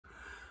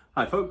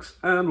Hi folks,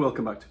 and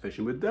welcome back to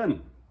Fishing with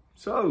Den.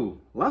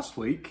 So last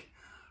week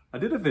I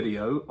did a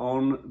video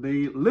on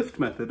the lift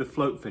method of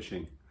float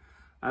fishing,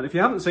 and if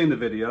you haven't seen the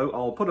video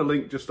I'll put a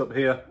link just up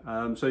here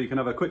so you can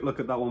have a quick look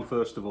at that one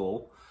first of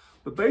all.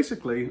 But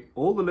basically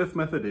all the lift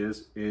method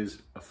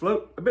is a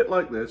float a bit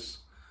like this,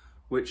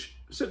 which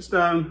sits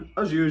down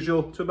as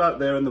usual to about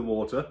there in the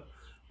water.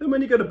 Then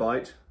when you get a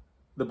bite,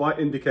 the bite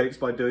indicates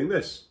by doing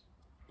this,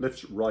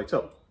 lifts right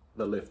up,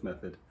 the lift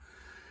method.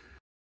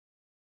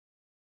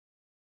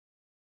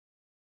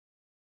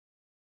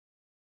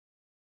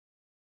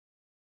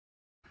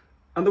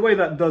 And the way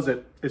that does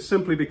it is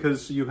simply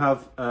because you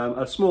have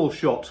a small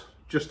shot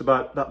just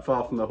about that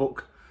far from the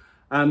hook,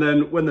 and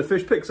then when the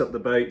fish picks up the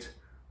bait,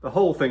 the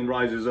whole thing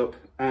rises up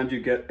and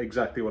you get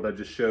exactly what I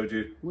just showed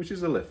you, which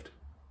is a lift.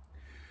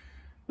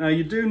 Now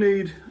you do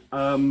need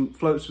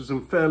floats with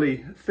some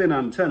fairly thin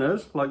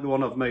antennas like the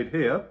one I've made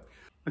here,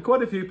 and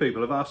quite a few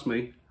people have asked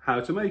me how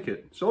to make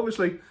it. So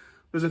obviously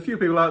there's a few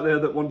people out there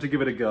that want to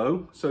give it a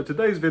go, so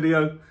today's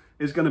video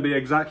is going to be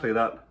exactly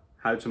that,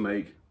 how to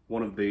make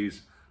one of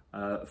these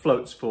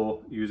floats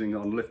for using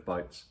on lift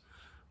bites.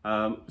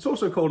 It's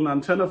also called an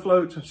antenna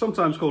float,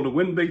 sometimes called a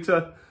wind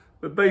beater,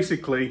 but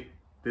basically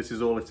this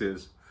is all it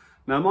is.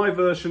 Now my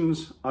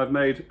versions I've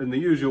made in the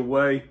usual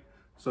way,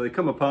 so they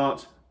come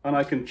apart and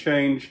I can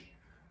change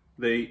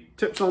the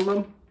tips on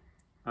them,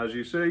 as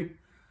you see,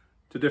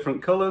 to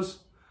different colours.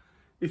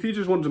 If you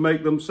just want to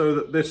make them so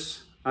that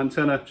this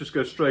antenna just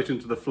goes straight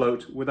into the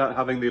float without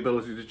having the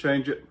ability to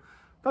change it,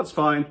 that's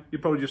fine. You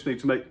probably just need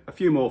to make a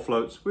few more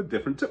floats with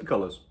different tip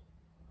colours.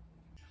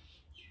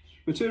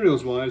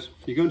 Materials wise,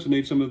 you're going to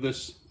need some of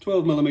this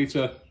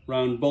 12mm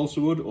round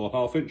balsa wood or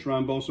 1/2"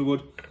 round balsa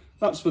wood.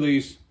 That's for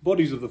these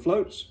bodies of the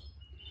floats.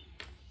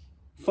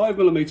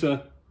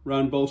 5mm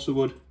round balsa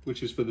wood,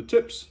 which is for the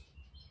tips.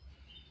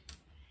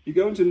 You're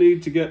going to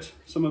need to get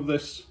some of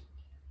this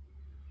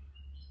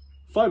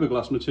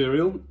fiberglass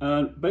material,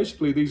 and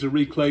basically these are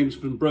reclaims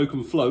from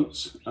broken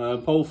floats,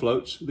 pole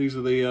floats. These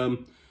are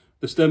the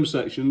stem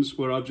sections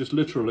where I've just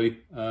literally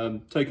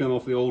taken them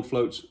off the old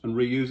floats and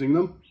reusing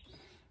them.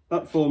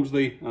 That forms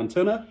the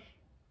antenna.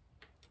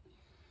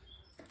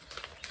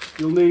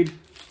 You'll need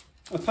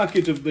a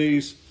packet of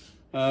these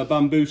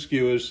bamboo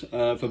skewers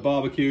for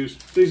barbecues.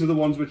 These are the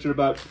ones which are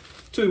about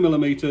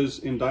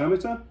 2mm in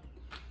diameter.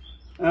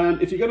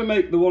 And if you're going to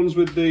make the ones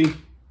with the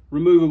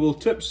removable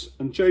tips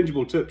and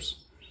changeable tips,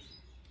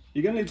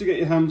 you're going to need to get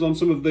your hands on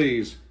some of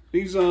these.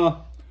 These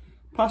are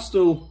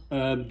pastel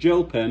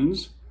gel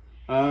pens,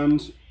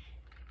 and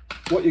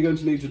what you're going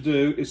to need to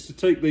do is to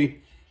take the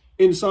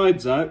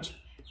insides out,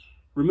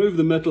 remove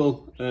the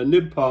metal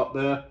nib part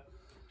there,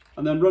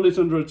 and then run it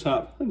under a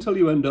tap until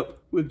you end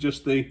up with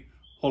just the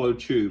hollow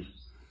tube.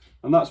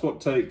 And that's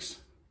what takes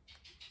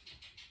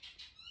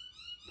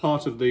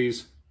part of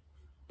these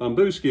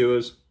bamboo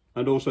skewers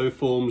and also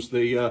forms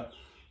the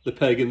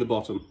peg in the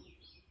bottom.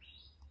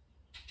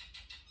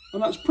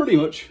 And that's pretty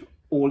much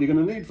all you're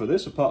going to need for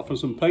this, apart from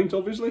some paint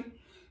obviously.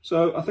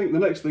 So I think the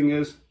next thing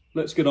is,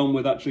 let's get on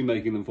with actually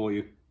making them for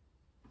you.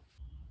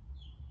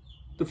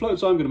 The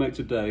floats I'm going to make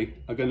today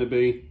are going to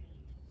be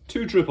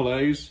 2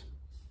 AAAs,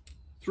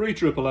 3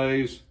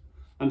 AAAs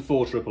and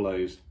 4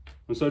 AAAs.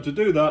 And so to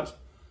do that,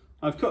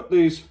 I've cut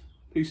these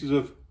pieces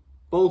of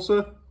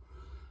balsa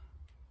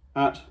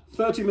at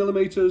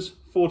 30mm,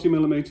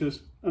 40mm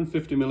and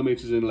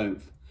 50mm in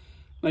length.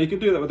 Now you can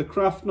do that with a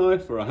craft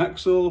knife or a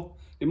hacksaw.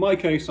 In my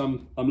case,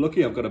 I'm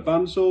lucky, I've got a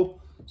bandsaw,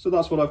 so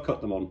that's what I've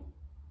cut them on.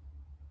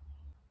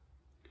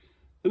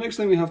 The next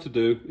thing we have to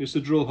do is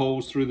to drill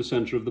holes through the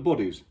centre of the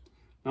bodies.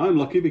 Now I'm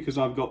lucky because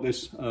I've got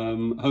this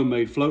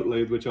homemade float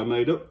lathe which I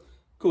made up.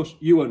 Of course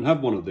you won't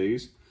have one of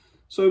these.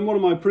 So in one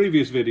of my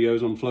previous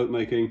videos on float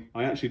making,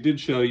 I actually did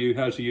show you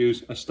how to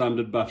use a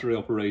standard battery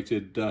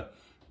operated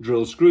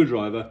drill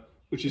screwdriver,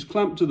 which is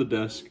clamped to the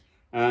desk,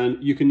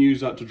 and you can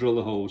use that to drill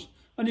the holes.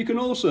 And you can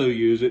also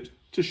use it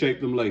to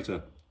shape them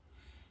later.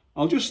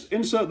 I'll just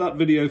insert that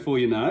video for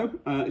you now.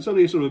 It's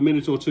only sort of a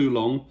minute or two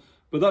long,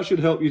 but that should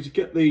help you to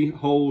get the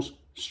holes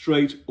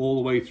straight all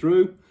the way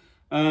through.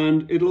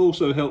 And it'll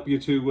also help you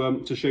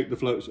to shape the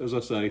floats, as I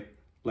say,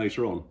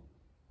 later on.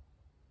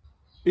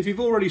 If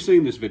you've already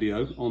seen this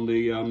video on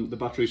the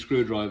battery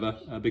screwdriver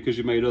because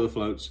you've made other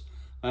floats,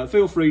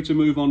 feel free to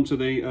move on to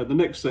the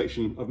next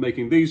section of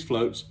making these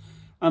floats,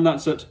 and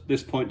that's at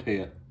this point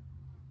here.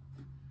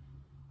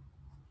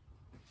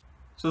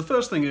 So the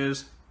first thing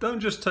is, don't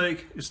just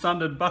take a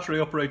standard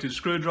battery operated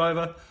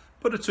screwdriver,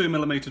 put a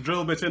 2mm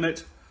drill bit in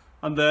it,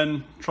 and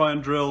then try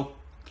and drill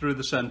through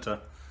the centre.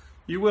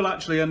 You will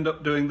actually end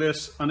up doing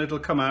this and it'll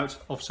come out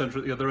off centre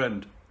at the other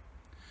end.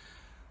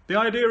 The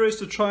idea is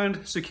to try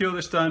and secure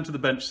this down to the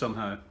bench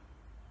somehow.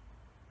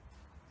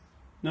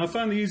 Now I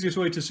found the easiest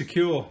way to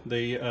secure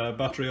the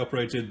battery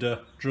operated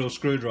drill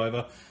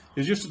screwdriver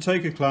is just to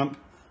take a clamp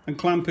and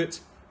clamp it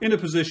in a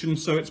position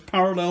so it's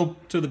parallel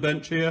to the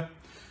bench here.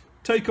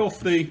 Take off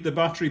the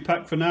battery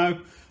pack for now,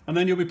 and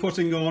then you'll be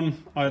putting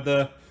on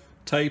either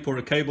tape or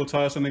a cable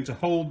tie or something to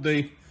hold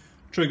the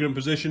trigger in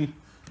position.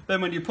 Then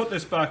when you put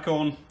this back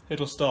on,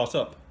 it'll start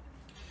up.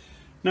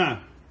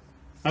 Now,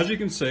 as you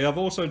can see, I've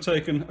also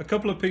taken a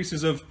couple of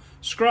pieces of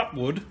scrap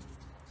wood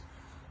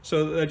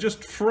so that they're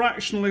just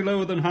fractionally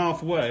lower than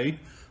halfway. And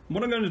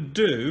what I'm going to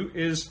do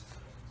is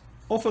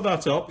offer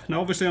that up.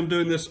 Now obviously I'm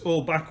doing this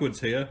all backwards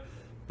here,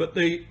 but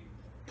the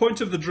point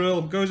of the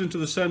drill goes into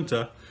the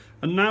center,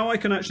 and now I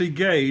can actually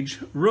gauge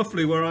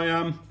roughly where I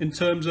am in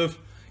terms of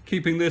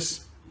keeping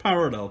this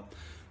parallel.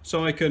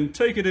 So I can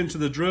take it into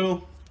the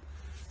drill,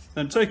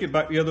 then take it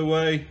back the other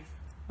way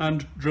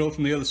and drill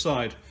from the other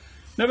side.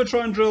 Never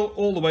try and drill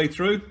all the way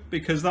through,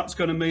 because that's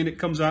going to mean it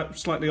comes out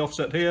slightly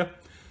offset here.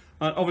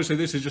 Obviously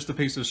this is just a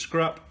piece of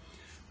scrap,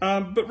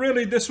 but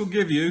really this will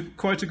give you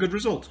quite a good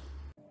result.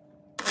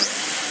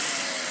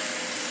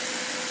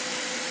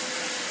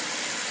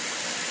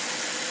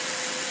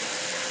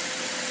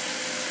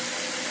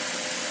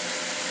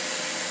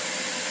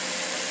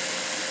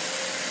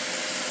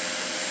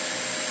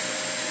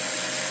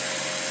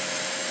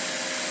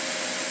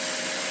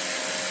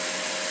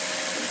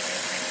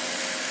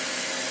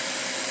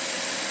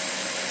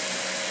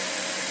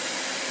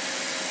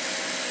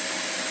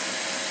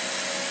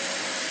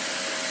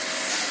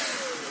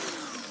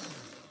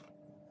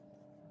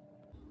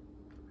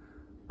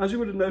 As you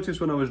would have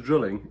noticed when I was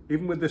drilling,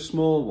 even with this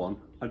small one,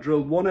 I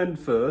drilled one end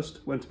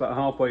first, went about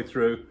halfway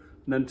through,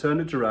 and then turned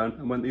it around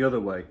and went the other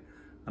way.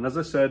 And as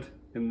I said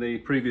in the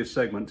previous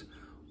segment,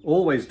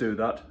 always do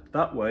that.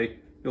 That way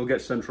you'll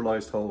get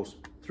centralized holes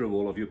through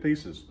all of your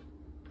pieces.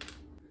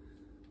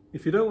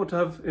 If you don't want to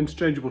have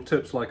interchangeable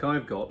tips like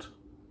I've got,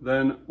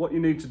 then what you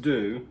need to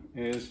do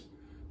is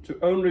to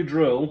only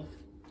drill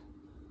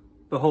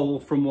the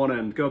hole from one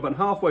end. Go about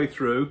halfway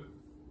through,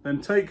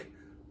 then take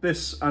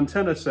this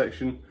antenna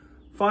section,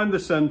 find the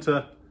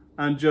center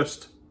and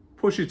just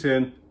push it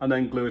in and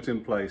then glue it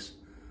in place.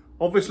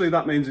 Obviously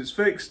that means it's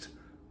fixed,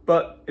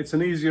 but it's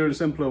an easier and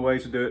simpler way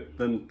to do it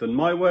than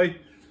my way.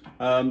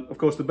 Of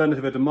course the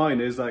benefit of mine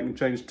is that I can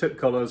change tip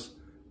colors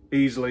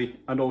easily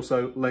and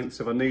also lengths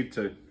if I need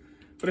to.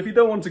 But if you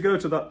don't want to go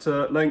to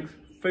that length,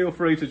 feel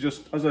free to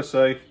just, as I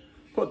say,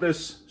 put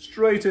this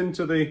straight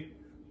into the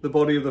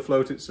body of the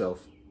float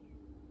itself.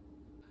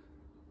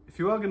 If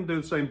you are going to do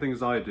the same thing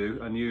as I do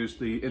and use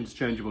the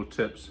interchangeable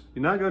tips,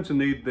 you're now going to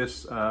need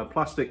this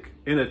plastic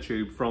inner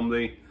tube from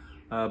the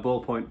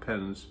ballpoint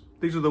pens.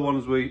 These are the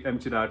ones we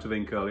emptied out of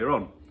ink earlier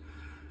on.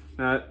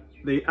 Now,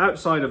 the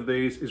outside of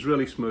these is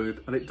really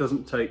smooth and it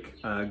doesn't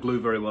take glue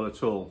very well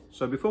at all.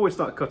 So before we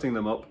start cutting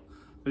them up,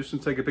 I'm just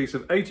going to take a piece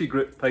of 80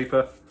 grit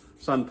paper,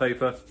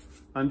 sandpaper,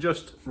 and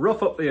just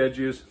rough up the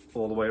edges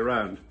all the way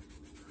around.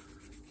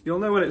 You'll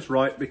know when it's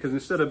right because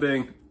instead of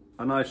being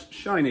a nice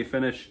shiny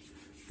finish,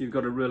 you've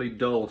got a really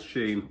dull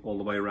sheen all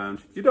the way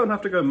around. You don't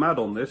have to go mad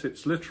on this,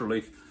 it's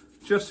literally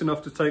just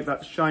enough to take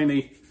that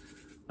shiny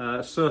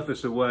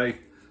surface away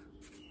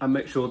and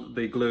make sure that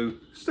the glue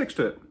sticks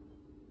to it.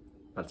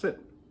 That's it.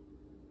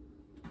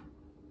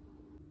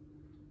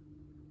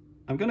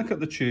 I'm going to cut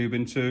the tube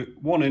into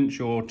 1 inch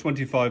or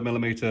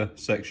 25mm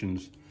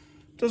sections.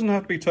 Doesn't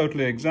have to be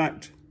totally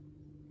exact,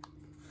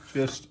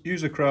 just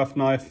use a craft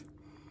knife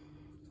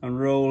and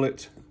roll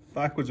it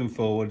backwards and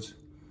forwards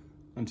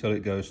until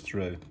it goes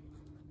through.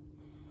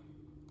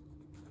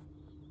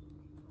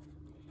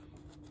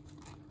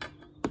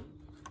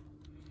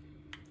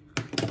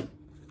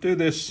 Do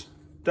this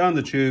down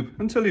the tube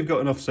until you've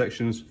got enough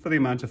sections for the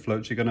amount of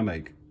floats you're going to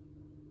make.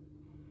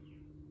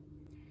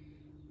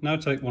 Now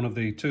take one of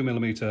the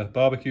 2mm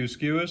barbecue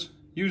skewers,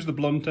 use the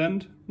blunt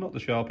end, not the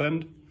sharp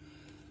end.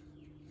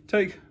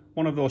 Take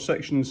one of those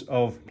sections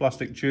of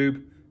plastic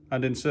tube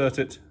and insert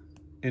it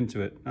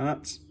into it. Now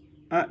that's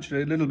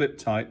actually a little bit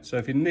tight, so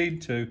if you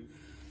need to,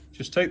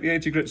 just take the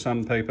 80 grit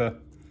sandpaper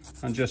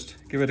and just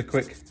give it a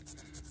quick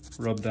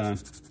rub down.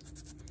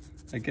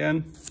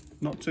 Again,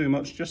 not too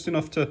much, just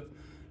enough to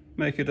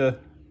make it a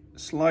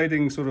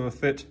sliding sort of a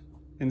fit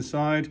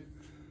inside,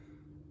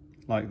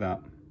 like that.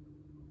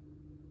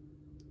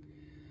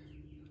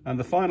 And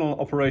the final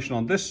operation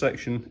on this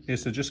section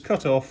is to just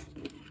cut off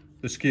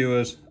the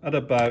skewers at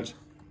about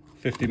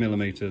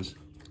 50mm.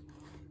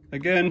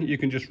 Again, you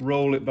can just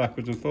roll it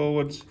backwards and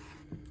forwards.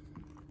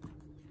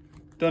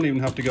 Don't even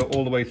have to go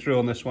all the way through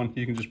on this one,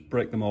 you can just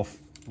break them off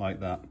like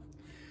that.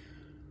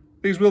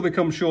 These will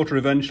become shorter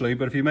eventually,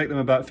 but if you make them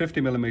about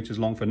 50mm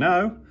long for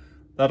now,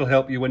 that'll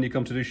help you when you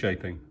come to do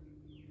shaping.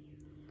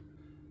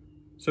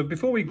 So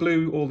before we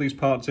glue all these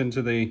parts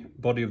into the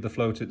body of the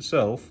float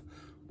itself,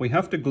 we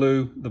have to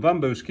glue the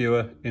bamboo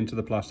skewer into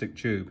the plastic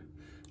tube.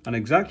 And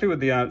exactly with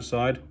the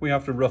outside, we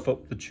have to rough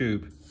up the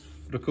tube.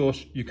 But of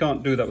course, you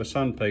can't do that with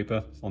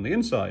sandpaper on the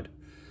inside.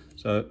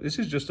 So this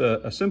is just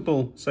a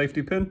simple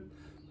safety pin.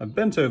 I've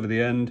bent over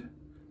the end,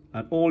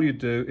 and all you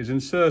do is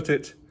insert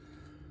it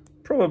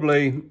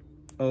probably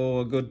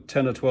a good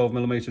 10 or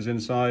 12mm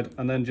inside,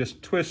 and then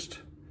just twist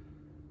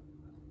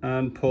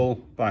and pull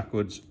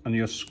backwards, and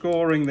you're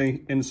scoring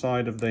the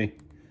inside of the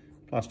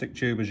plastic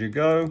tube as you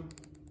go.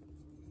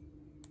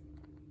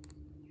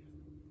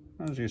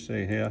 As you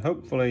see here,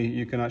 hopefully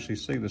you can actually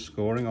see the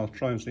scoring. I'll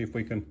try and see if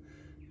we can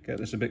get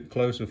this a bit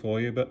closer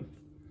for you, but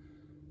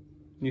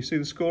can you see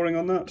the scoring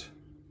on that?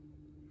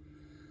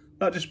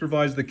 That just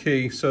provides the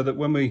key so that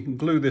when we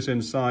glue this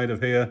inside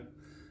of here,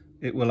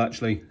 it will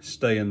actually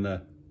stay in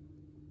there.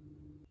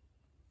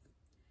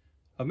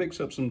 I've mixed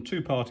up some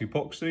 2-part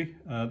epoxy.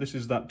 This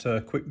is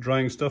that quick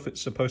drying stuff.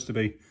 It's supposed to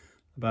be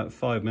about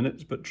 5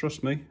 minutes, but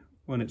trust me,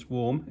 when it's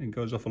warm, it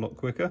goes off a lot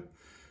quicker.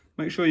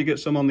 Make sure you get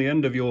some on the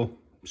end of your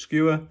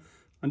skewer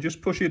and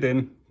just push it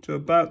in to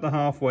about the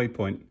halfway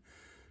point.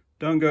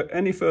 Don't go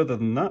any further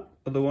than that,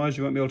 otherwise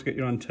you won't be able to get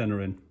your antenna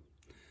in.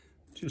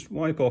 Just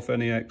wipe off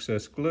any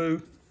excess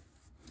glue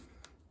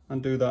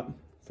and do that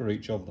for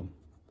each of them.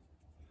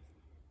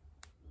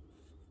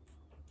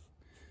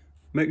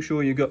 Make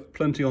sure you've got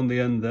plenty on the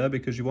end there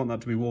because you want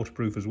that to be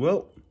waterproof as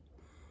well,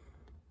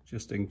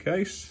 just in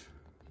case.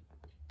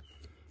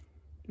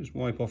 Just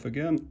wipe off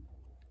again.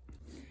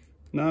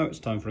 Now it's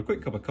time for a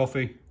quick cup of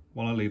coffee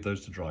while I leave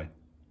those to dry.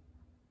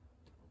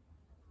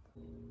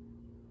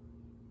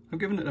 I've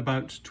given it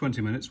about 20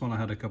 minutes while I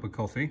had a cup of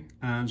coffee,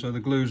 and so the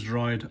glue's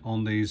dried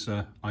on these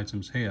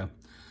items here.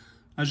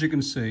 As you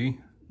can see,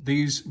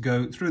 these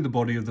go through the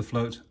body of the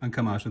float and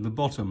come out of the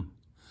bottom.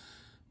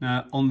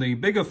 Now on the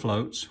bigger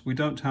floats, we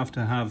don't have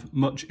to have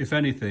much, if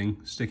anything,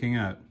 sticking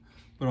out.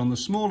 But on the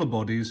smaller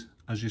bodies,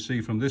 as you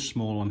see from this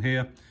small one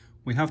here,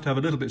 we have to have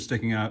a little bit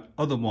sticking out,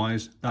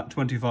 otherwise that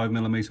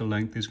 25mm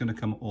length is going to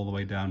come all the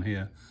way down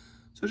here.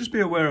 So just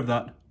be aware of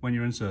that when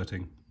you're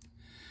inserting.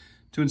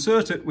 To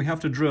insert it, we have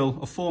to drill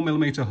a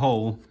 4mm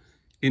hole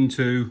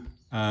into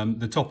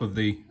the top of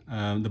the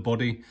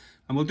body,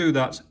 and we'll do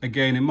that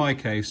again, in my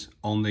case,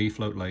 on the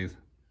float lathe.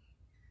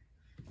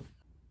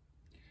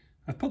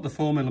 I've put the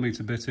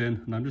 4mm bit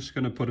in, and I'm just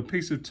going to put a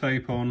piece of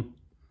tape on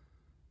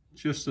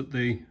just at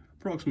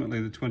approximately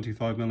the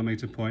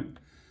 25mm point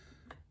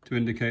to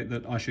indicate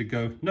that I should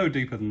go no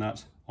deeper than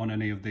that on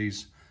any of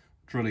these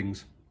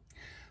drillings.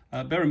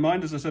 Bear in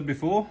mind, as I said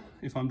before,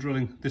 if I'm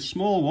drilling this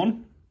small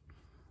one,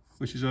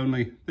 which is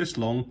only this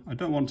long, I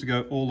don't want to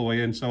go all the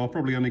way in, so I'll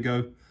probably only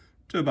go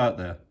to about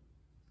there.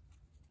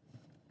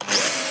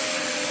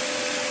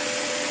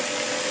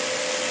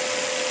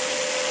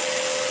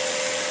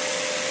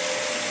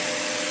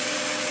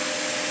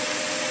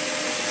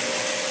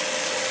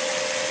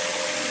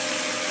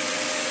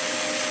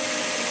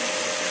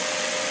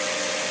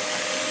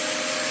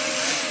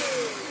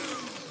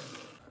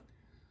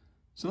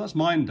 So that's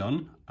mine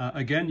done.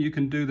 Again, you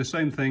can do the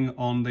same thing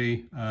on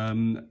the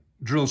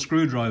drill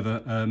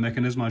screwdriver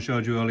mechanism I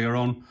showed you earlier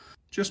on.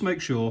 Just make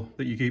sure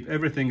that you keep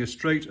everything as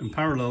straight and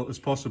parallel as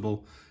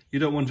possible. You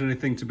don't want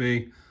anything to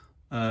be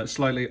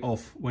slightly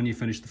off when you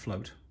finish the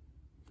float.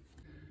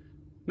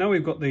 Now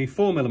we've got the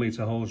 4mm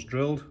holes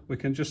drilled, we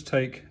can just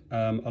take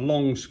a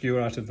long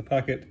skewer out of the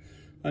packet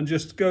and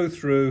just go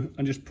through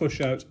and just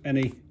push out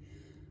any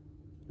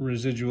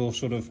residual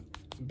sort of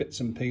bits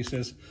and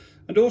pieces.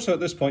 And also at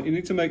this point, you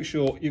need to make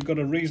sure you've got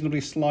a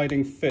reasonably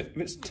sliding fit.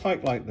 If it's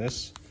tight like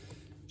this,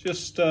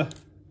 just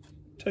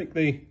take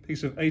the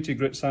piece of 80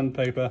 grit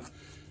sandpaper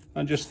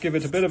and just give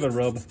it a bit of a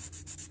rub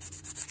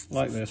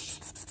like this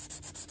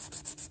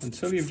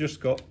until you've just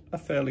got a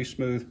fairly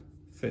smooth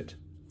fit.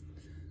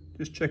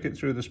 Just check it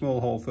through the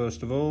small hole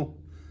first of all,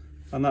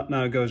 and that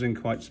now goes in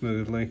quite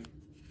smoothly.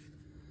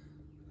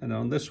 And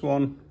on this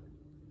one,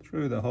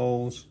 through the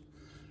holes,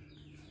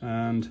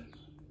 and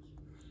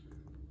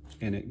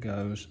in it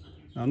goes.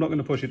 Now, I'm not going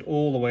to push it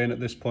all the way in at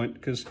this point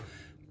because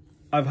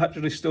I've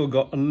actually still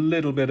got a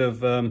little bit of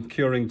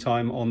curing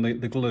time on the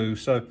glue,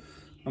 so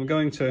I'm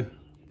going to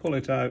pull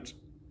it out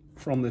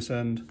from this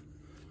end,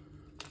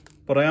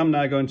 but I am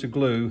now going to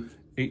glue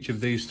each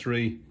of these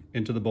three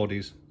into the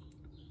bodies.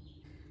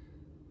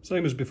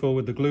 Same as before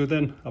with the glue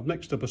then, I've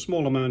mixed up a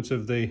small amount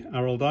of the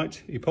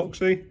araldite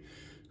epoxy,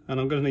 and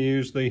I'm going to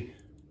use the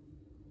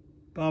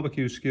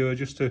barbecue skewer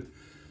just to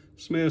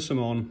smear some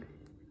on,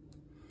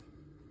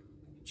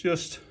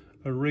 just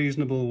a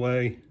reasonable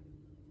way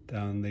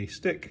down the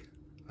stick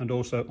and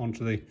also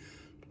onto the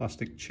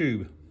plastic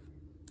tube.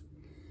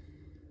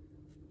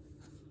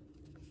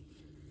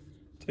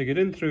 Take it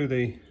in through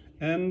the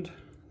end,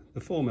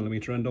 the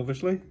 4mm end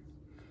obviously,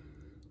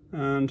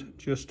 and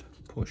just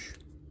push.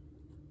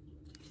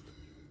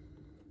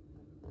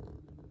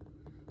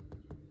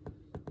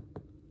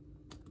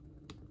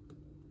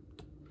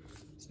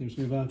 Seems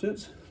to be about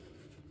it.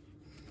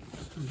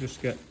 And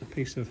just get a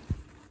piece of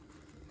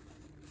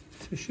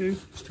tissue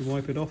just to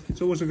wipe it off.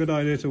 It's always a good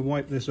idea to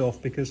wipe this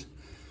off because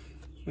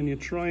when you're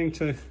trying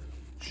to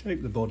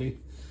shape the body,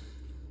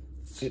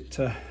 it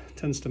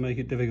tends to make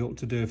it difficult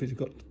to do if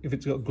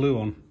it's got glue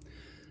on.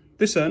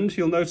 This end,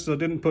 you'll notice I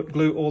didn't put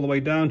glue all the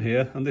way down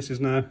here, and this is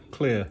now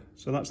clear,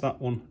 so that's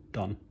that one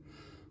done.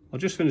 I'll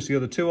just finish the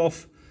other two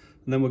off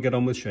and then we'll get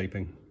on with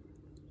shaping.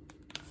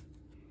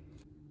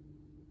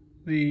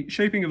 The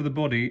shaping of the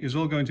body is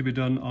all going to be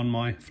done on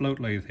my float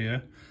lathe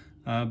here,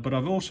 but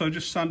I've also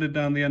just sanded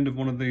down the end of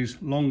one of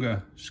these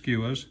longer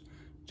skewers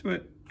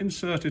to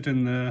insert it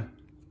in there.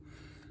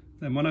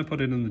 Then when I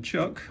put it in the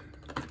chuck,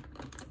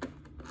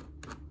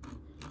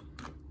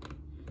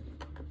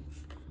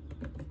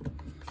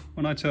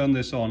 when I turn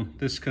this on,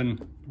 this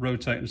can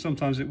rotate and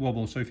sometimes it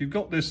wobbles. So if you've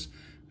got this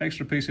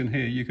extra piece in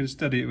here, you can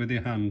steady it with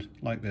your hand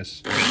like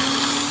this. See?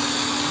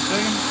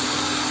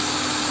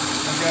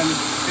 Again,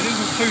 it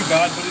isn't too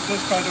bad, but it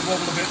does kind of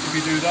wobble a bit if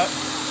you do that.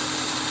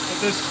 But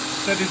this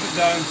steadies it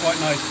down quite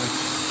nicely.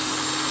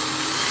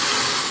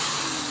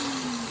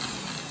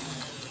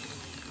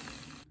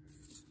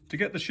 To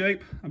get the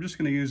shape, I'm just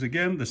going to use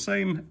again the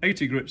same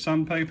 80 grit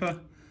sandpaper,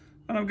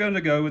 and I'm going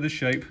to go with a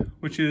shape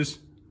which is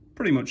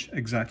pretty much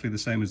exactly the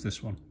same as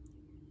this one.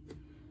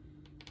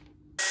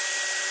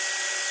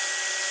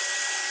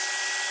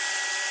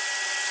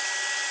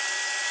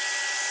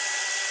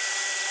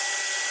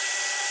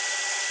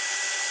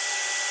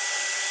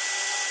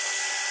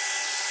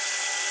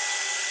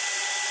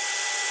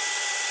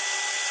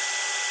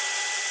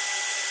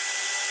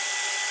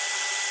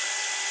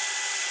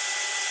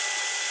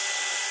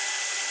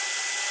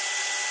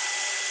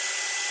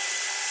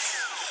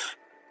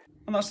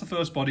 And that's the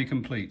first body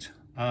complete,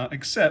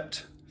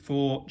 except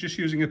for just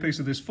using a piece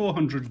of this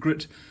 400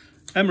 grit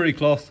emery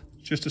cloth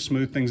just to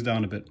smooth things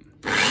down a bit.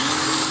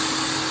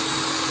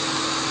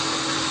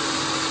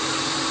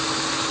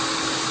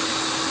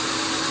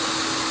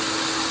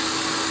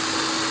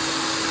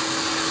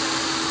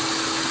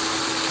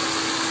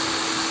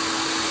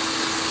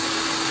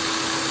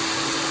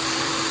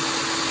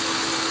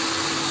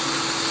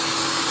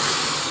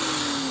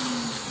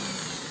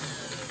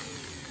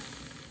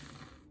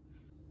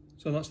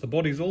 So that's the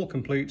body's all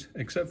complete,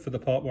 except for the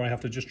part where I have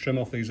to just trim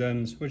off these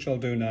ends, which I'll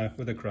do now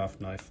with a craft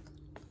knife.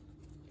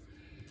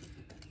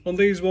 On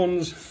these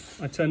ones,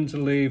 I tend to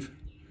leave,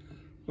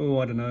 oh,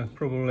 I don't know,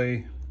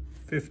 probably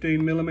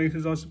 15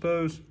 millimeters, I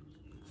suppose.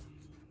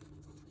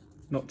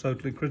 Not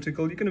totally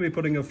critical. You're going to be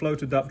putting a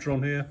float adapter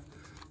on here.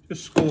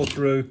 Just score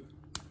through,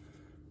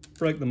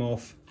 break them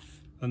off,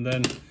 and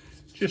then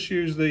just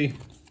use the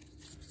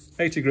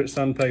 80 grit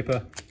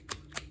sandpaper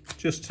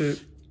just to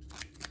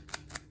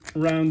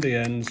round the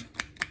ends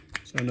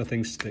so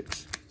nothing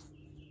sticks.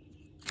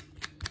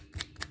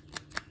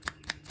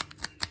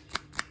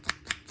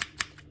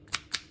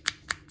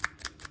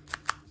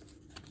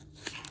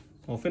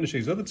 I'll finish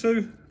these other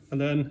two and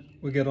then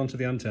we'll get onto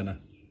the antenna.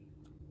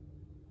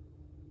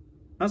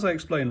 As I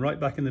explained right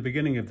back in the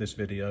beginning of this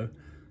video,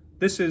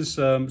 this is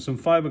some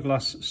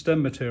fiberglass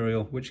stem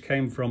material which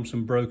came from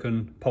some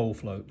broken pole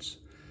floats.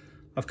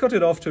 I've cut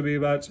it off to be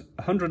about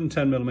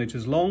 110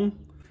 millimeters long,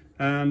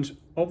 and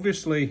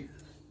obviously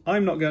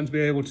I'm not going to be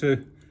able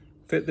to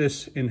fit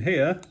this in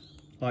here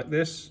like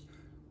this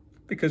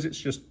because it's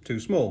just too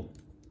small.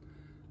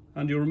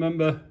 And you'll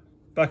remember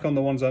back on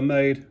the ones I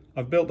made,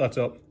 I've built that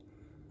up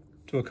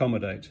to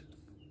accommodate.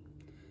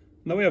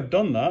 And the way I've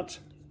done that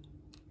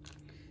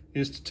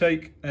is to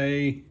take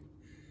a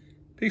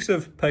piece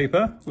of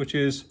paper which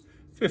is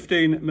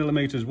 15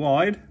 millimeters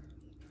wide,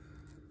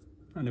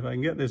 and if I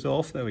can get this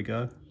off, there we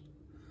go,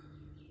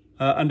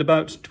 and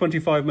about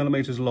 25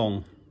 millimeters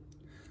long.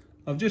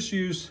 I've just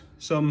used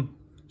some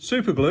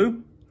super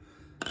glue,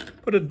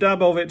 put a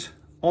dab of it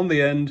on the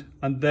end,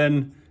 and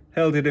then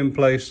held it in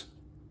place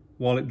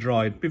while it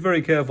dried. Be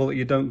very careful that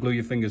you don't glue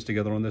your fingers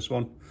together on this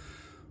one.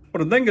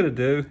 What I'm then going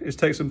to do is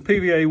take some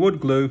PVA wood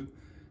glue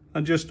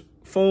and just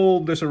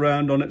fold this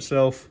around on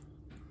itself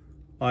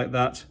like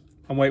that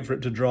and wait for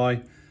it to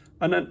dry.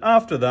 And then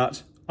after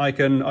that, I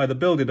can either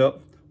build it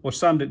up or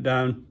sand it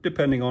down,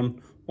 depending on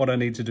what I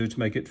need to do to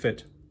make it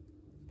fit.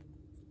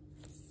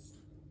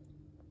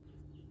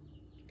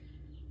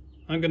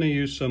 I'm going to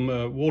use some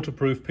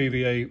waterproof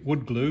PVA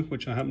wood glue,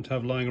 which I happen to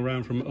have lying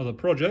around from other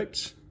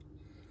projects.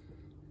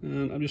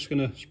 And I'm just going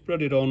to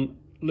spread it on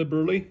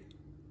liberally,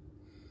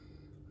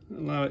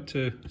 allow it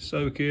to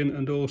soak in,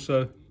 and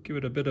also give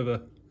it a bit of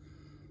a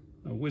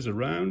whiz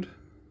around.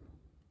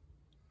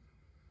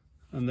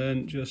 And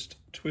then just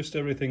twist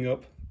everything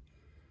up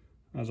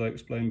as I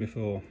explained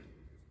before.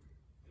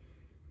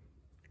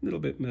 A little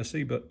bit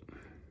messy, but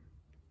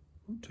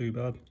not too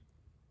bad.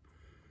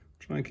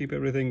 Try and keep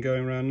everything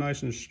going around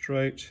nice and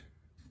straight,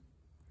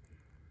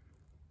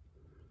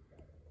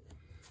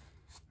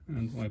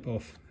 and wipe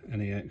off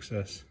any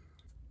excess.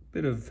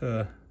 Bit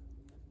of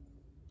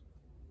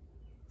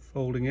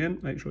folding in,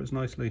 make sure it's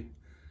nicely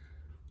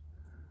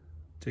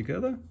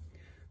together,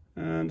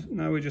 and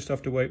now we just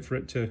have to wait for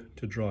it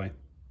to dry.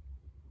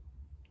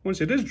 Once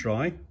it is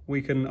dry,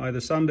 we can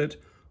either sand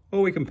it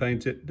or we can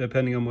paint it,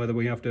 depending on whether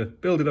we have to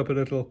build it up a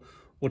little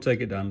or take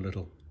it down a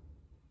little.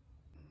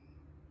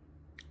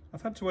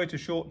 I've had to wait a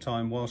short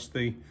time whilst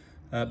the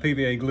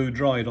PVA glue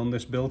dried on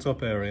this built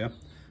up area.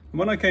 And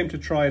when I came to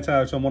try it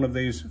out on one of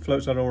these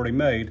floats I'd already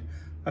made,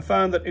 I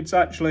found that it's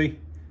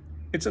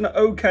an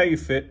okay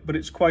fit, but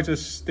it's quite a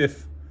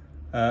stiff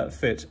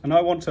fit, and I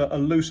want a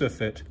looser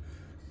fit.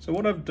 So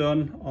what I've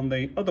done on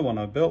the other one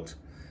I built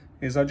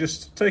is I've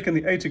just taken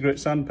the 80 grit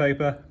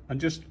sandpaper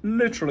and just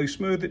literally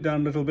smoothed it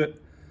down a little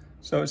bit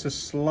so it's a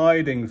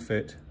sliding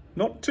fit.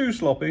 Not too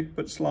sloppy,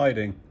 but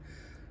sliding.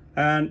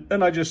 And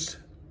then I just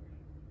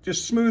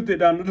smoothed it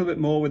down a little bit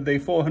more with the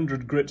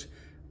 400 grit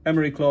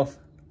emery cloth,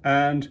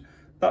 and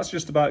that's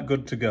just about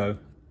good to go.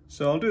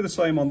 So I'll do the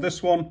same on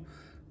this one,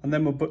 and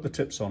then we'll put the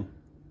tips on.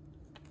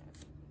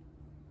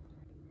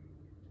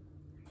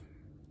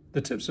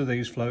 The tips of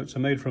these floats are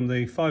made from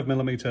the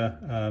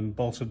 5mm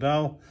balsa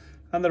dowel,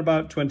 and they're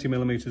about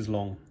 20mm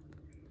long.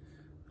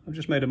 I've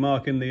just made a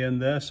mark in the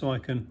end there so I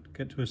can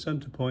get to a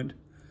center point.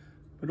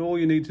 But all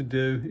you need to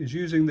do is,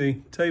 using the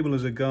table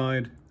as a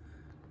guide,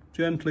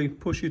 gently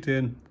push it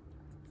in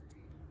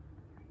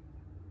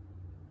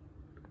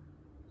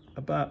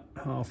about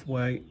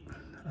halfway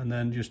and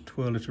then just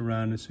twirl it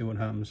around and see what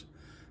happens.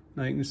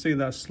 Now you can see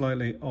that's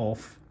slightly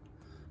off,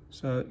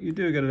 so you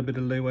do get a bit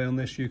of leeway on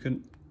this. You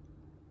can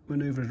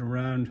maneuver it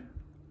around.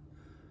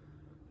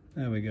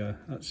 There we go,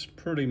 that's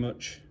pretty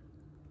much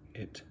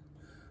it.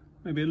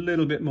 Maybe a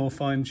little bit more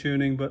fine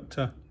tuning, but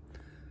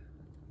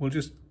we'll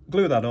just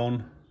glue that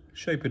on,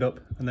 shape it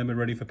up, and then we're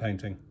ready for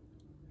painting.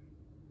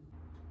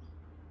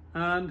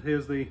 And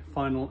here's the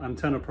final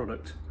antenna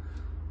product.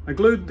 I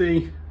glued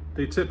the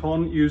tip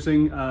on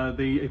using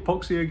the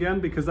epoxy again,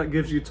 because that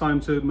gives you time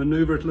to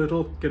maneuver it a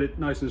little, get it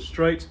nice and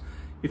straight.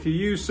 If you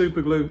use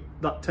super glue,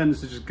 that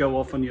tends to just go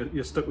off and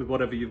you're stuck with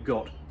whatever you've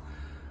got.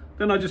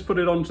 Then I just put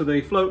it onto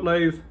the float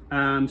lathe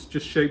and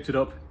just shaped it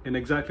up in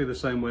exactly the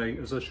same way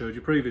as I showed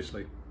you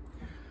previously.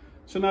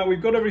 So now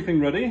we've got everything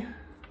ready.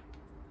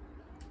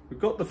 We've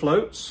got the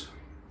floats,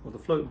 or the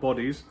float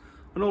bodies,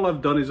 and all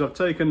I've done is I've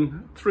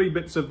taken 3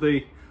 bits of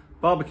the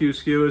barbecue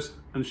skewers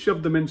and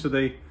shoved them into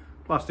the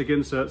plastic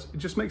inserts. It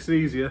just makes it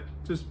easier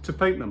just to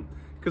paint them,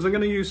 because I'm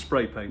going to use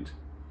spray paint.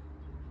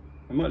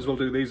 I might as well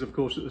do these, of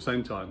course, at the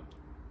same time.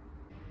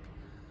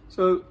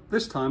 So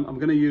this time I'm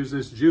going to use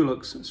this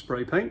Dulux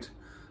spray paint.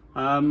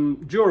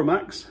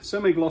 Duramax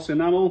semi-gloss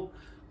enamel.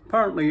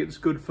 Apparently it's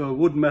good for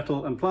wood,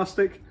 metal and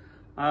plastic.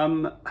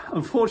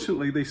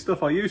 Unfortunately, the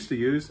stuff I used to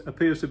use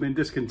appears to have been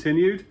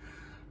discontinued.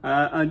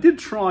 I did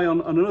try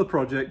on another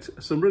project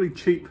some really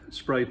cheap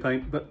spray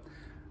paint, but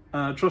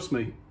trust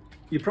me,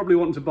 you probably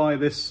want to buy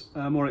this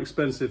more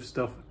expensive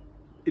stuff.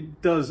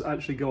 It does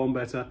actually go on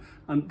better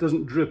and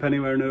doesn't drip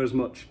anywhere near as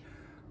much.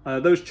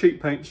 Those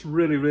cheap paints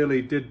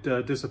really did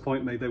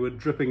disappoint me. They were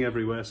dripping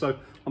everywhere, so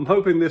I'm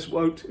hoping this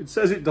won't. It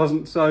says it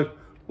doesn't, so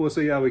we'll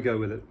see how we go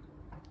with it.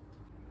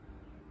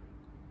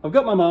 I've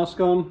got my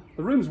mask on,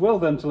 the room's well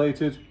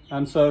ventilated,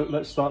 and so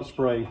let's start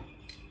spraying.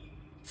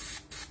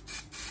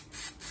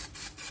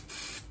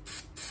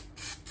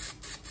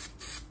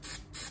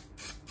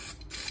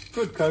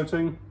 Good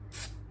coating,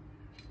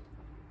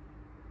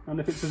 and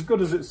if it's as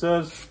good as it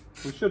says,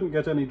 we shouldn't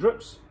get any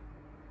drips.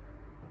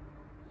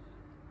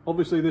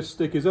 Obviously this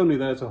stick is only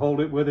there to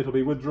hold it with, it'll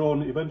be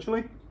withdrawn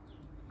eventually,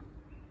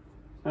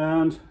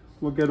 and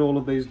we'll get all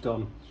of these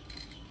done.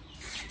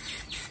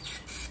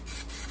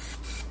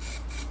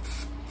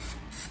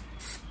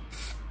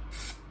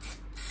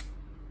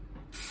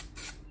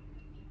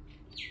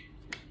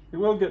 You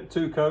will get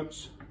 2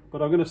 coats,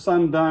 but I'm going to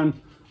sand down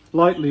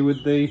lightly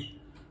with the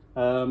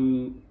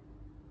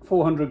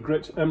 400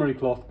 grit emery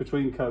cloth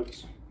between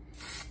coats.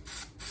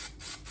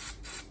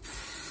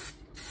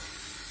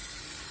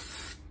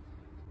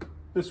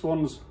 This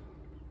one's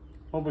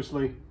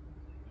obviously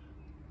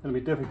going to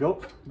be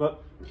difficult,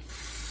 but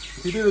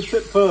if you do the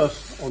tip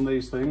first on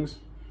these things,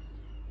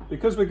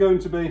 because we're going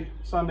to be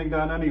sanding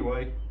down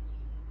anyway,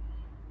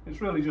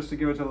 it's really just to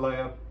give it a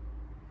layer.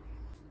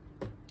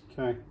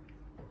 Okay.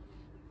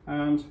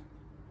 And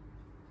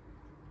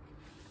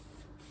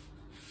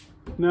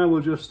now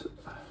we'll just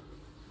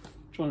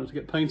try not to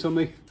get paint on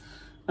me.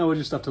 Now we'll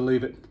just have to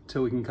leave it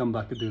till we can come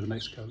back and do the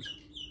next coat.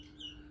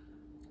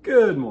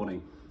 Good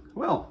morning.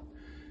 Well,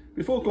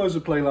 before close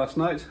of play last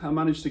night, I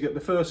managed to get the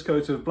first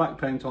coat of black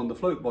paint on the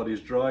float bodies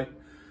dry.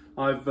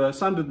 I've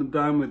sanded them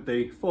down with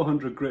the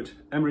 400 grit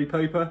emery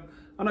paper,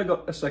 and I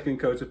got a second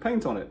coat of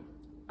paint on it.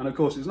 And of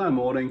course it's now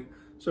morning,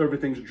 so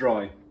everything's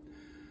dry.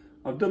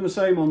 I've done the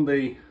same on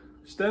the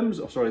stems,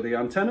 or sorry, the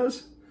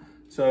antennas.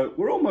 So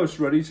we're almost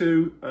ready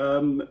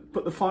to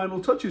put the final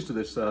touches to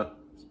this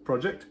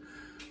project.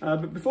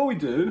 But before we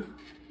do,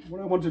 what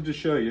I wanted to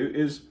show you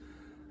is,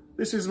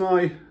 this is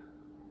my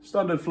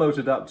standard float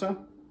adapter.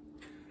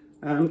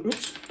 And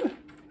oops,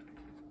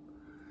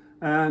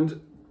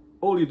 and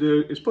all you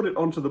do is put it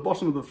onto the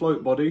bottom of the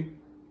float body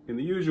in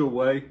the usual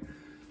way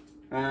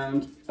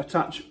and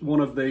attach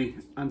one of the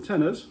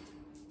antennas.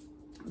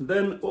 And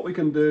then what we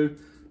can do,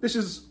 this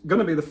is going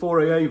to be the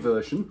 4AA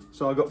version,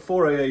 so I've got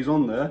 4 AAs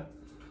on there.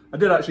 I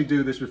did actually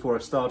do this before I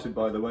started,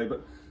 by the way,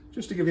 but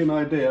just to give you an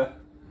idea,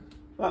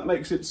 that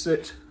makes it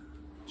sit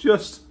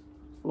just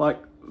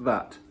like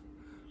that,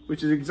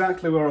 which is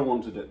exactly where I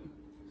wanted it.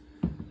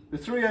 The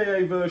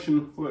 3AA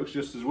version works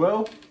just as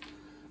well.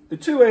 The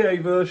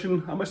 2AA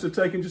version, I must have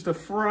taken just a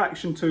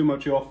fraction too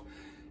much off.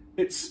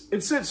 It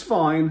sits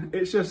fine,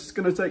 it's just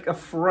going to take a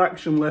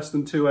fraction less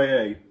than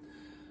 2AA.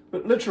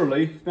 But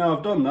literally, now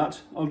I've done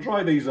that, I'll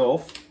dry these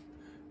off,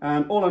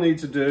 and all I need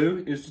to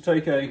do is to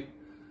take a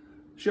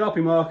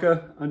Sharpie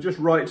marker and just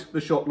write the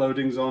shot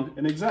loadings on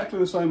in exactly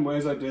the same way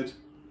as I did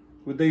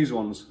with these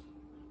ones,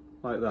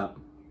 like that.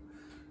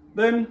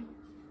 Then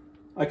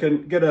I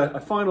can get a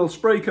final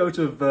spray coat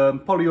of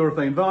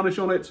polyurethane varnish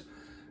on it,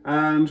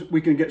 and we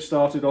can get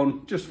started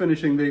on just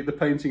finishing the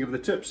painting of the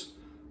tips,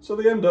 so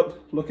they end up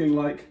looking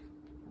like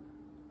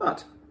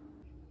that.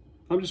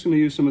 I'm just going to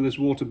use some of this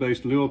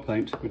water-based lure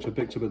paint, which I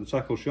picked up at the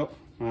tackle shop,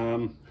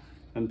 and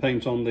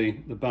paint on the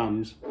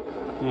bands.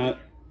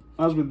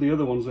 As with the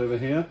other ones over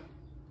here,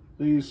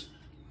 these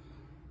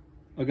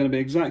are going to be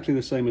exactly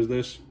the same as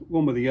this,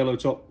 one with a yellow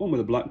top, one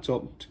with a black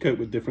top, to cope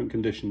with different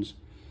conditions.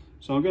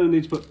 So I'm going to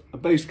need to put a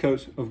base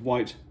coat of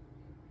white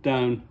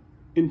down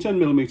in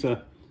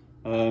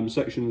 10mm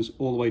sections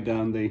all the way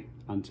down the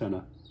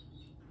antenna.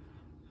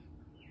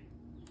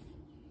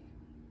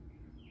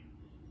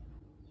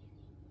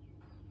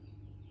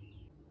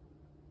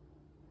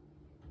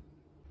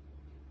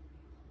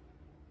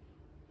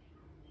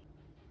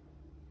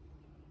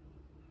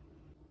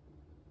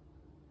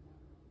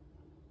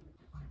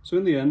 So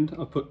in the end,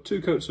 I put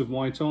 2 coats of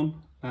white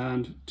on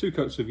and 2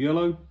 coats of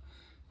yellow,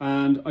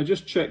 and I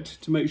just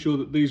checked to make sure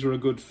that these are a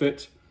good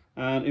fit,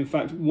 and in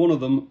fact one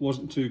of them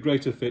wasn't too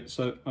great a fit,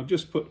 so I've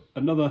just put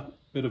another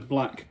bit of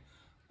black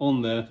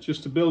on there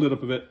just to build it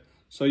up a bit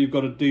so you've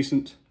got a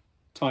decent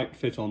tight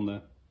fit on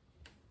there.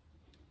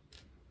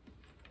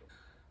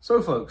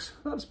 So folks,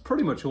 that's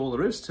pretty much all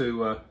there is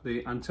to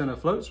the antenna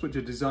floats, which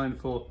are designed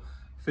for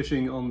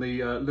fishing on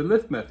the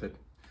lift method.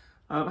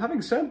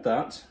 Having said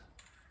that,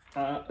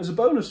 as a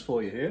bonus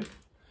for you here,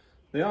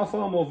 they are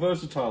far more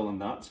versatile than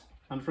that.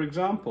 And for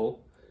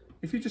example,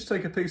 if you just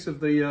take a piece of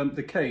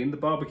the cane, the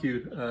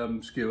barbecue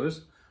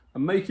skewers,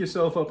 and make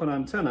yourself up an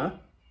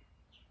antenna,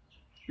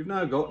 you've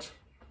now got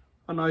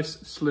a nice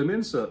slim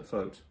insert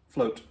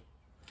float.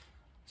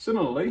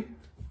 Similarly,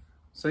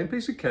 same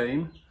piece of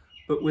cane,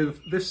 but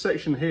with this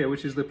section here,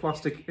 which is the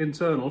plastic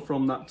internal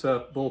from that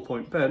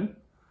ballpoint pen,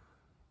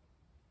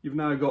 you've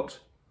now got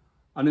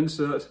an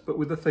insert, but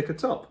with a thicker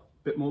top,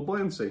 a bit more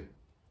buoyancy.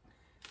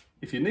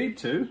 If you need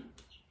to,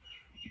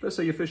 let's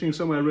say you're fishing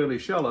somewhere really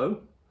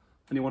shallow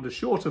and you want a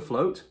shorter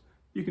float,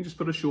 you can just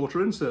put a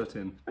shorter insert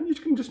in, and you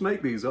can just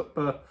make these up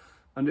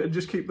and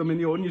just keep them in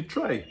your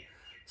tray.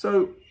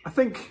 So I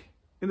think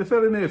in the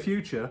fairly near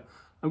future,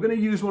 I'm going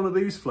to use one of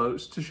these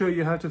floats to show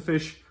you how to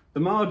fish the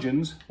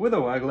margins with a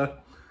waggler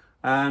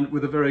and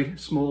with a very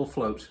small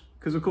float,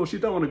 because of course you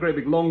don't want a great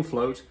big long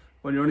float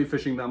when you're only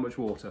fishing that much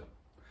water.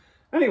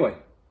 Anyway,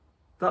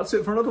 that's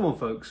it for another one,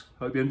 folks.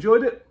 Hope you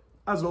enjoyed it.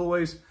 As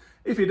always,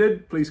 if you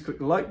did, please click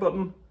the like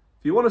button.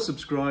 If you want to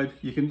subscribe,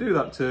 you can do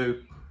that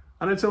too.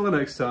 And until the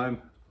next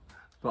time,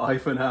 bye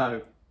for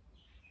now.